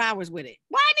me 2 hours with it?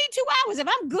 Why I need 2 hours? If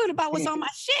I'm good about what's on my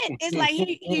shit, it's like,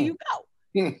 here you go.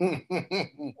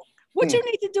 What you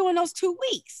need to do in those 2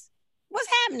 weeks? What's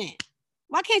happening?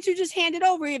 Why can't you just hand it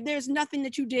over if there's nothing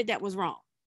that you did that was wrong?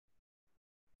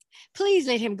 Please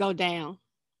let him go down.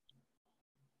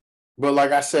 But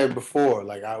like I said before,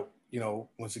 like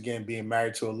once again, being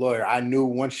married to a lawyer, I knew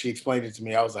once she explained it to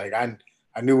me, I was like, I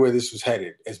knew where this was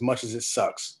headed. As much as it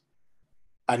sucks,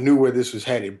 I knew where this was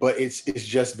headed. But it's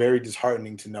just very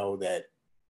disheartening to know that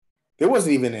there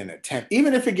wasn't even an attempt.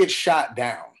 Even if it gets shot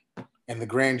down and the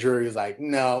grand jury is like,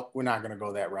 no, we're not going to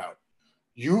go that route.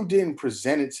 You didn't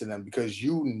present it to them because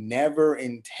you never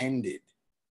intended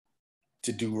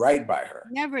to do right by her.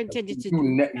 Never intended to do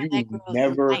you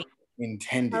never right.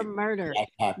 Intended her murder. That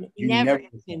happened. You never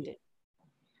intended.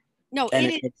 No, and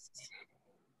it is.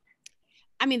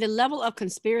 I mean, the level of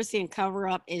conspiracy and cover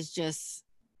up is just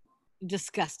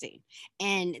disgusting.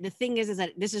 And the thing is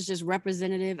that this is just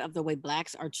representative of the way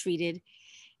Blacks are treated,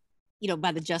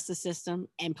 by the justice system,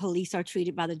 and police are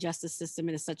treated by the justice system.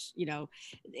 And it's such,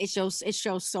 it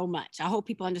shows so much. I hope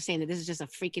people understand that this is just a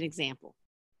freaking example.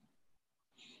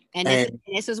 And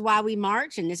this is why we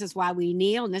march, and this is why we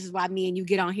kneel, and this is why me and you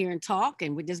get on here and talk,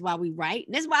 and this is why we write,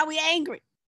 and this is why we angry.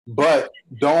 But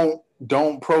don't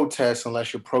protest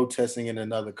unless you're protesting in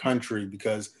another country,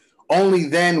 because only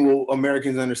then will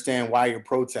Americans understand why you're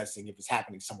protesting if it's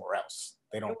happening somewhere else.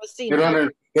 They don't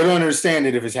understand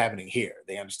it if it's happening here.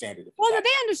 They understand it. They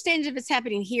understand if it's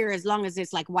happening here as long as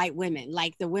it's like white women,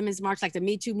 like the Women's March, like the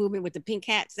Me Too movement with the pink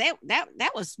hats.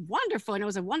 That was wonderful, and it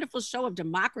was a wonderful show of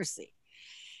democracy.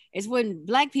 It's when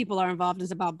Black people are involved,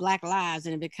 it's about Black lives,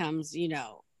 and it becomes,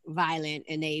 violent,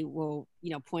 and they will,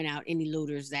 point out any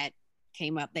looters that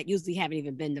came up that usually haven't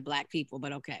even been the Black people,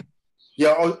 but okay.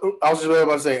 Yeah, I was just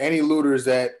about to say, any looters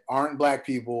that aren't Black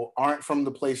people, aren't from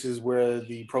the places where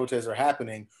the protests are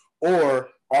happening, or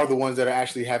are the ones that are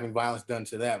actually having violence done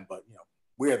to them. But,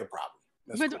 we're the problem.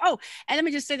 And let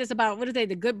me just say this about, what are they,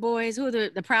 the Good Boys? Who are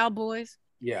the Proud Boys?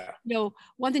 Yeah.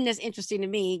 One thing that's interesting to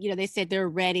me, they said they're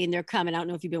ready and they're coming. I don't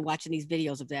know if you've been watching these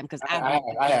videos of them, because I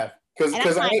have.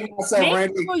 Because I hate myself,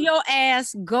 Randy. Your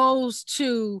ass goes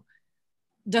to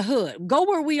the hood. Go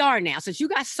where we are now. Since you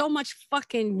got so much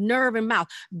fucking nerve and mouth,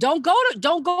 don't go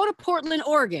to Portland,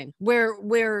 Oregon, where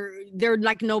there are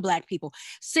like no Black people.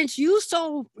 Since you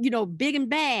so big and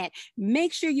bad,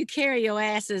 make sure you carry your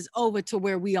asses over to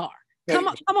where we are. Come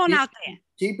on out there.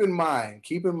 Keep in mind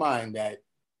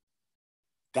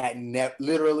that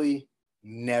literally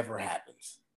never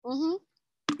happens. Mm-hmm.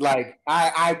 Like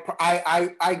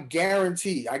I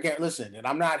guarantee. Listen, and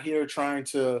I'm not here trying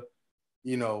to,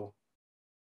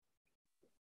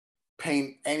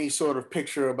 paint any sort of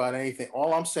picture about anything.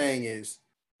 All I'm saying is,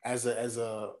 as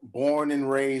a born and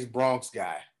raised Bronx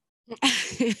guy,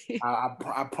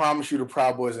 I promise you, the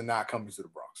Proud Boys are not coming to the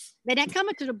Bronx. They're not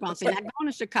coming to the Bronx. They're not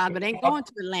going to Chicago. They ain't going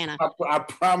to Atlanta. I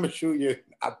promise you, you're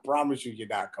not coming to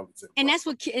the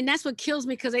Bronx. And that's what kills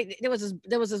me, because there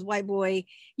was this white boy.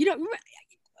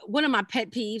 One of my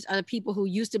pet peeves are the people who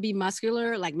used to be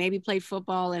muscular, like maybe played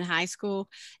football in high school,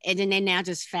 and then they're now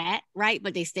just fat, right?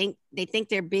 But they think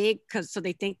they're big, so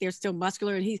they think they're still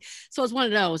muscular. And so it's one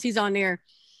of those. He's on there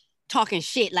talking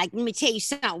shit, like, let me tell you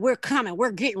something, we're coming,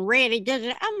 we're getting ready.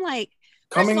 I'm like,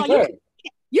 coming all,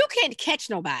 you can't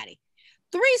catch nobody.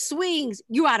 3 swings,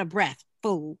 you out of breath,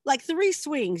 fool. Like 3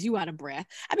 swings, you out of breath.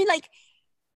 I mean, like,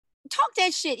 talk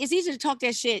that shit. It's easy to talk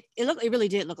that shit. It really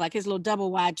did look like his little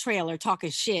double wide trailer talking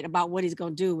shit about what he's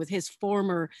gonna do with his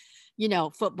former,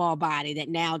 football body that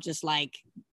now just like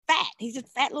fat. He's a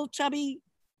fat little chubby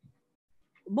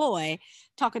boy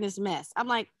talking this mess. I'm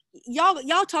like,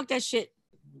 y'all talk that shit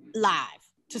live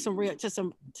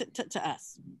to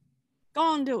us. Go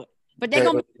on, do it. But they're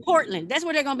gonna be in Portland. That's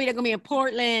where they're gonna be. They're gonna be in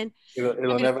Portland.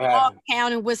 It'll never happen.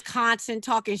 Town in Wisconsin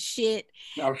talking shit.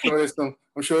 I'm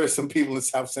sure there's some people in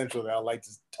South Central that I'd like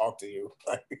to talk to you.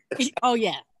 Oh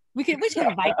yeah, we should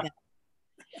invite them.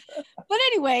 But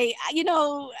anyway,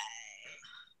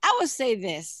 I would say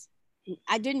this: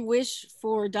 I didn't wish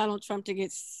for Donald Trump to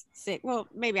get sick. Well,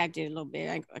 maybe I did a little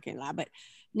bit. I can't lie. But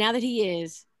now that he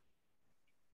is,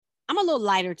 I'm a little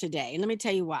lighter today. And let me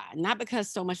tell you why. Not because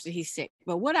so much that he's sick,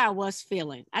 but what I was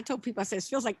feeling. I told people, I said, it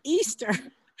feels like Easter.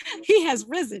 He has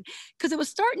risen. Because it was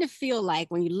starting to feel like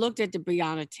when you looked at the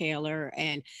Breonna Taylor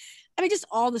and I mean, just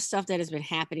all the stuff that has been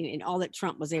happening and all that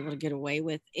Trump was able to get away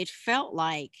with, it felt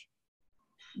like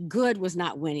good was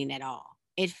not winning at all.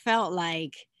 It felt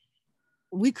like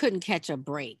we couldn't catch a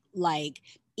break. Like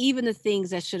even the things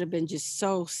that should have been just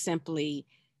so simply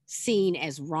seen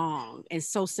as wrong and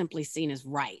so simply seen as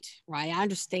right. I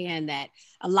understand that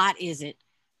a lot isn't,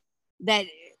 that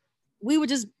we were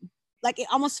just like, it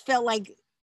almost felt like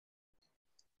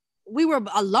we were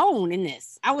alone in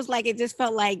this. I was like, it just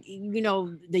felt like, you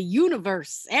know, the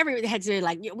universe, everybody had to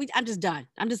like, I'm just done.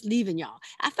 I'm just leaving y'all.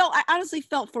 I honestly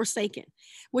felt forsaken,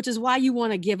 which is why you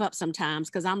want to give up sometimes.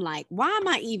 Cause I'm like, why am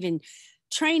I even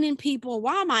training people?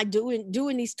 Why am I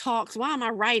doing these talks? Why am I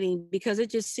writing? Because it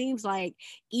just seems like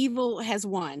evil has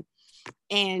won.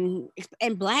 And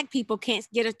Black people can't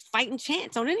get a fighting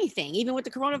chance on anything. Even with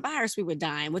the coronavirus, we were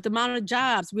dying. With the amount of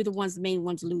jobs, we're the main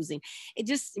ones losing. It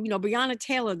just, you know, Breonna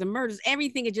Taylor, the murders,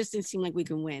 everything, it just didn't seem like we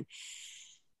can win.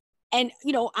 And,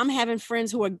 you know, I'm having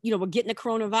friends who are, you know, were getting the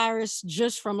coronavirus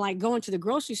just from like going to the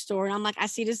grocery store. And I'm like, I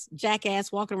see this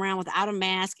jackass walking around without a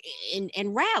mask in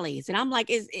rallies. And I'm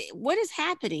like, what is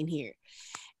happening here?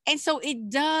 And so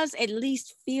it does at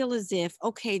least feel as if,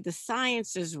 okay, the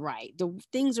science is right. The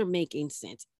things are making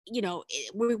sense. You know,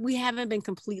 we haven't been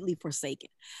completely forsaken.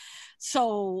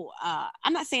 So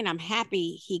I'm not saying I'm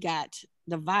happy he got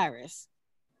the virus.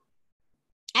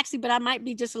 Actually, but I might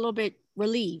be just a little bit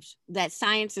relieved that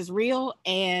science is real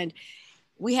and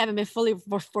we haven't been fully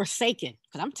forsaken.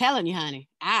 Because I'm telling you, honey,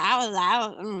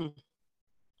 I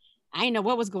didn't know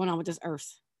what was going on with this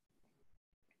earth.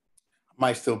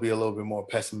 Might still be a little bit more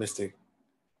pessimistic,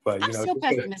 but you I'm know, still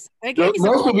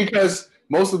pessimistic.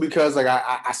 Mostly because like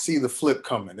I see the flip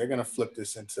coming. They're gonna flip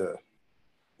this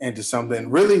into something.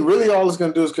 Really, all it's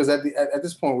gonna do is because at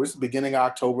this point, we're at the beginning of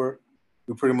October.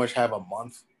 We pretty much have a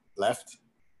month left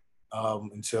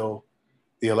until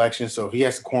the election. So if he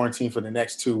has to quarantine for the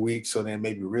next 2 weeks, so then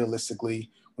maybe realistically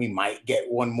we might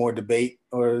get one more debate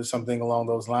or something along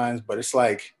those lines. But it's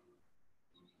like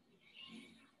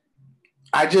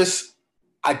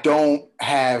I don't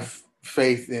have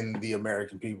faith in the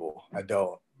American people. I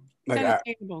don't. Like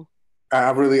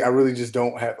I really just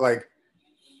don't have, like,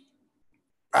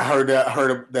 I heard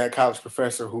that college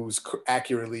professor who's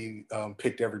accurately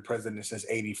picked every president since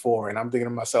 '84, and I'm thinking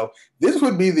to myself, this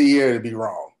would be the year to be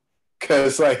wrong,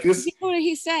 because like this. What did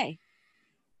he say?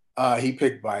 He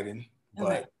picked Biden,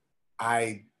 but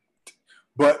okay.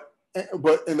 But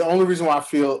the only reason why I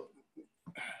feel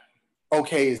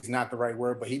okay is not the right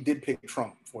word, but he did pick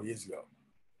Trump 4 years ago.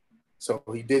 So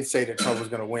he did say that Trump was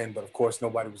going to win, but of course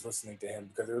nobody was listening to him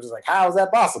because it was just like, how is that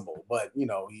possible? But you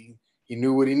know, he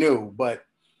knew what he knew. But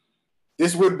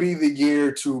this would be the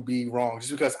year to be wrong,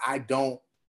 just because I don't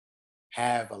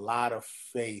have a lot of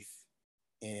faith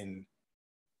in.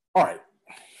 All right,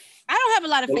 I don't have a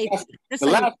lot of faith.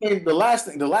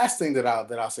 The last thing that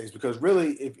I'll say is because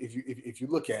really, if you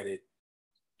look at it,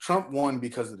 Trump won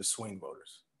because of the swing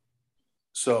voters.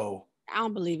 So I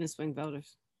don't believe in swing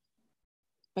voters.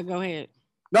 But go ahead.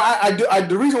 No, I do.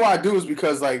 The reason why I do is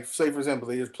because, like, say for example,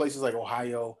 there's places like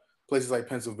Ohio, places like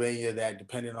Pennsylvania that,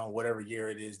 depending on whatever year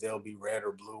it is, they'll be red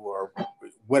or blue or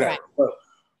whatever. Right. But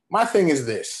my thing is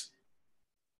this: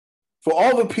 for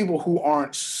all the people who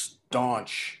aren't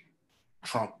staunch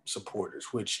Trump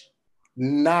supporters, which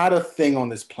not a thing on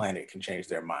this planet can change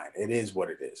their mind. It is what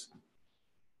it is.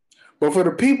 But for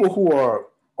the people who are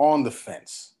on the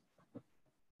fence,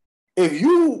 if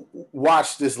you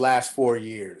watched this last 4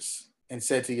 years and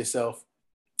said to yourself,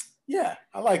 yeah,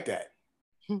 I like that,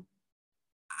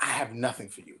 I have nothing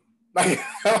for you. I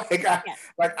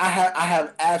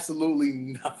have absolutely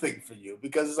nothing for you,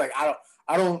 because it's like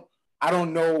I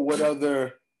don't know what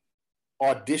other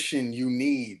audition you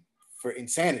need for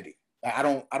insanity. I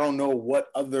don't know what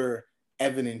other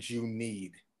evidence you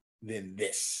need than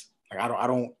this. Like I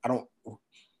don't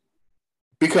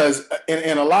because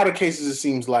in a lot of cases it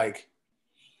seems like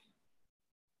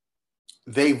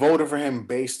they voted for him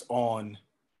based on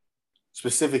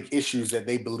specific issues that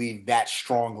they believe that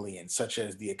strongly in, such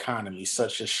as the economy,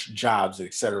 such as jobs,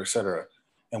 et cetera, et cetera.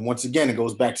 And once again, it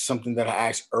goes back to something that I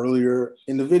asked earlier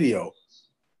in the video.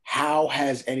 How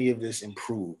has any of this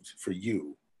improved for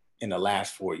you in the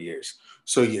last 4 years?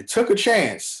 So you took a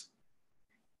chance.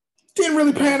 Didn't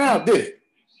really pan out, did it?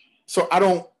 So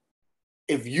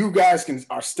if you guys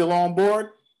are still on board,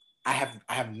 I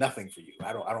have nothing for you.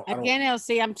 I don't. Again,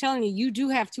 LC, I'm telling you, you do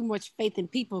have too much faith in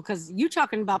people, because you're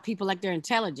talking about people like they're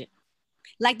intelligent,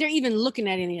 like they're even looking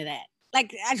at any of that.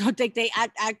 Like I don't think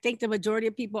I think the majority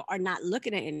of people are not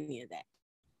looking at any of that.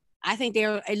 I think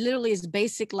it literally is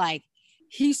basic, like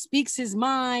he speaks his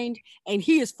mind and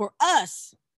he is for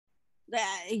us.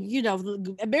 You know,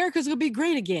 America's gonna be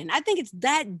great again. I think it's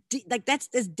that like that's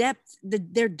this depth,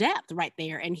 their depth right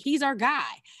there, and he's our guy,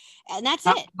 and that's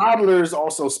it. Toddlers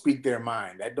also speak their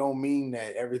mind. That don't mean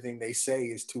that everything they say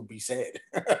is to be said.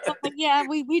 But yeah,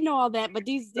 we know all that, but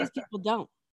these people don't.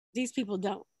 These people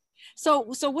don't. So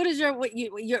what is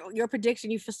your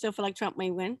prediction? You still feel like Trump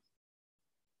may win?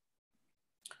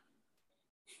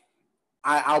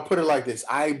 I'll put it like this: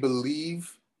 I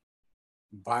believe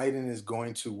Biden is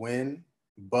going to win,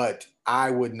 but I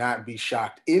would not be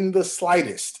shocked in the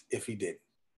slightest if he did.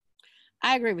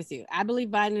 I agree with you. I believe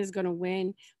Biden is going to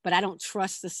win, but I don't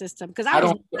trust the system because I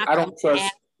don't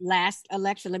trust last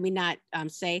election. Let me not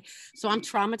say. So I'm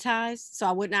traumatized. So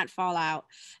I would not fall out,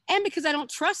 and because I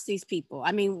don't trust these people.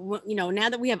 I mean, you know, now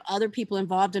that we have other people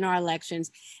involved in our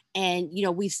elections, and you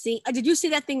know, we've seen. Did you see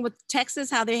that thing with Texas?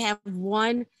 How they have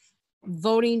one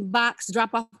voting box,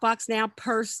 drop-off box now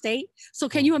per state. So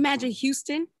can you imagine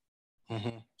Houston?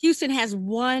 Mm-hmm. Houston has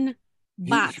one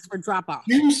box for drop-off.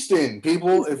 Houston,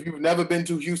 people, if you've never been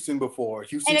to Houston before,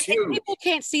 Houston's huge. If people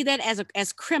can't see that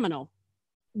as criminal,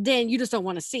 then you just don't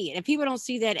want to see it. If people don't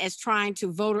see that as trying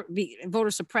to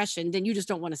voter suppression, then you just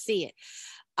don't want to see it.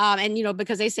 And you know,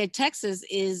 because they said Texas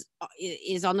is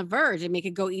on the verge and it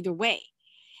could go either way.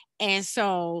 And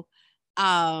so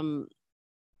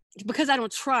because I don't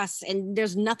trust and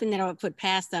there's nothing that I would put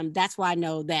past them, that's why I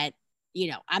know that, you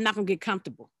know, I'm not gonna get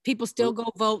comfortable. People still go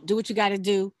vote, do what you gotta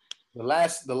do. The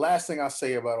last thing I'll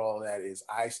say about all that is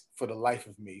for the life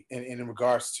of me, and in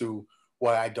regards to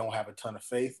why I don't have a ton of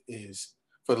faith, is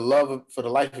for the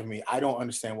life of me, I don't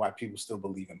understand why people still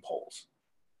believe in polls.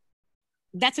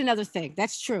 That's another thing.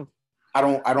 That's true. I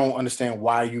don't understand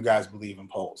why you guys believe in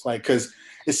polls. Like, because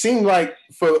it seemed like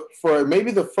for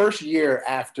maybe the first year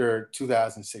after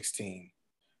 2016,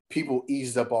 people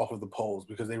eased up off of the polls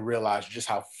because they realized just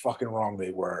how fucking wrong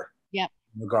they were in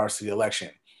regards to the election.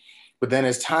 But then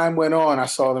as time went on, I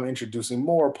saw them introducing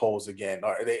more polls again.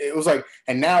 It was like,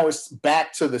 and now it's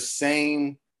back to the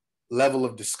same level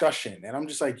of discussion. And I'm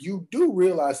just like, you do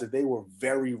realize that they were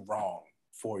very wrong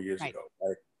 4 years ago,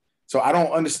 right? So I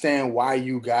don't understand why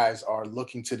you guys are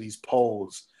looking to these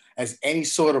polls as any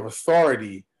sort of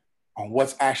authority on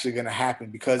what's actually going to happen,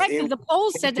 because the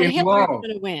polls said that Hillary was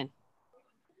going to win.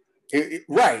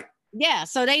 Right. Yeah.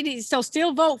 So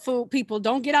still vote for people.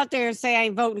 Don't get out there and say I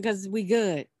ain't voting because we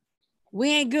good. We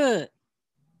ain't good.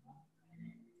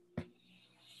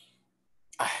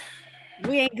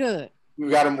 We ain't good.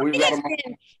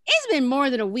 It's been more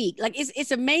than a week. Like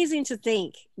it's amazing to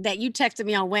think that you texted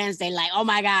me on Wednesday, like, oh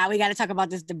my God, we got to talk about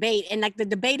this debate. And like the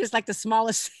debate is like the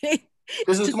smallest thing.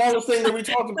 This is the smallest thing that we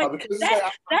talked about. Because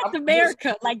that's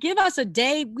America. Like, give us a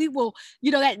day. We will,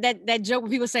 you know, that joke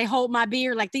when people say, hold my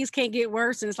beer, like things can't get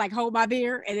worse. And it's like, hold my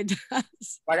beer. And it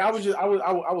does. Like I was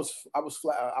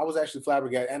actually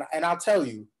flabbergasted. And I'll tell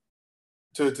you,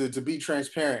 to be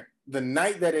transparent, the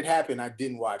night that it happened, I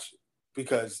didn't watch it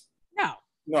because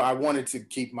I wanted to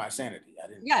keep my sanity.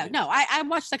 I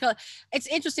watched it's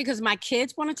interesting because my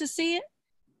kids wanted to see it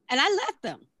and I left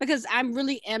them because I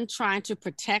really am trying to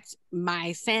protect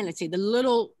my sanity, the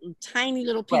tiny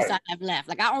little piece I have left.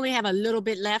 Like I only have a little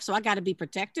bit left, so I got to be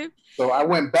protective. So I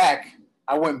went back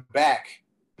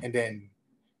and then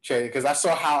checked it because I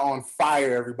saw how on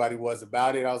fire everybody was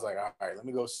about it. I was like, all right, let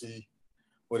me go see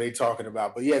what they talking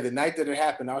about. But yeah, the night that it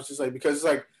happened, I was just like, because it's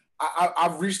like,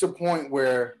 I've reached a point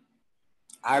where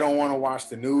I don't want to watch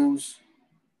the news.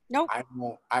 Nope. I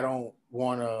don't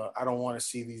want to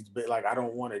see these, like, I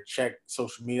don't want to check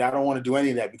social media. I don't want to do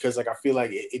any of that because like, I feel like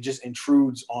it just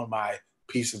intrudes on my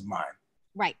peace of mind.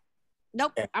 Right.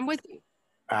 Nope. And I'm with you.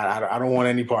 I don't want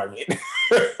any part of it.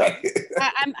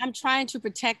 I'm trying to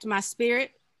protect my spirit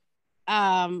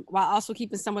while also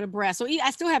keeping somewhat abreast. So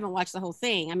I still haven't watched the whole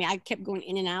thing. I mean, I kept going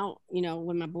in and out, you know,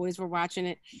 when my boys were watching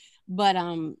it, but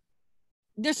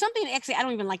there's something actually I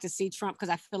don't even like to see Trump because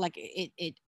I feel like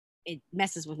it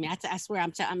messes with me. I swear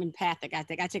I'm empathic. I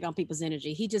think I take on people's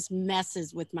energy. He just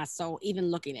messes with my soul, even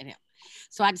looking at him.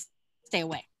 So I just stay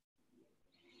away.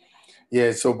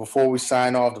 Yeah. So before we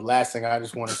sign off, the last thing I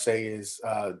just want to say is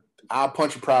I'll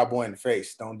punch a Proud Boy in the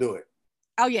face. Don't do it.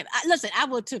 Oh yeah. Listen, I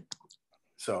will too.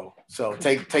 So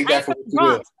take that for what you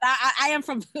will. I am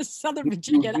from Southern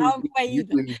Virginia. I don't play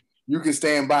either. You can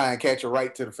stand by and catch a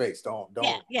right to the face. Don't.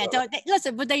 Yeah.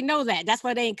 Listen, but they know that. That's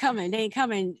why they ain't coming. They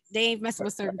ain't messing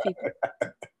with certain people.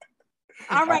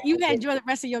 All right, you gotta enjoy the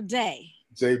rest of your day.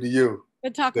 Same to you.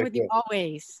 Good talking with you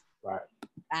always. Right.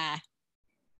 Bye.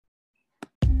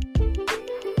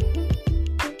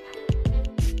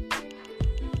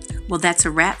 Well, that's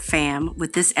a wrap, fam,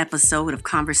 with this episode of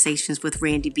Conversations with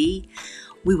Randy B.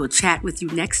 We will chat with you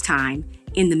next time.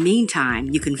 In the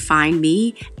meantime, you can find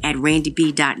me at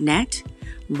randyb.net,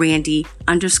 Randy__B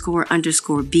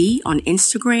on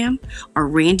Instagram, or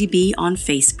Randy B on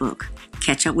Facebook.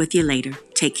 Catch up with you later.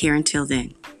 Take care until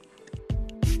then.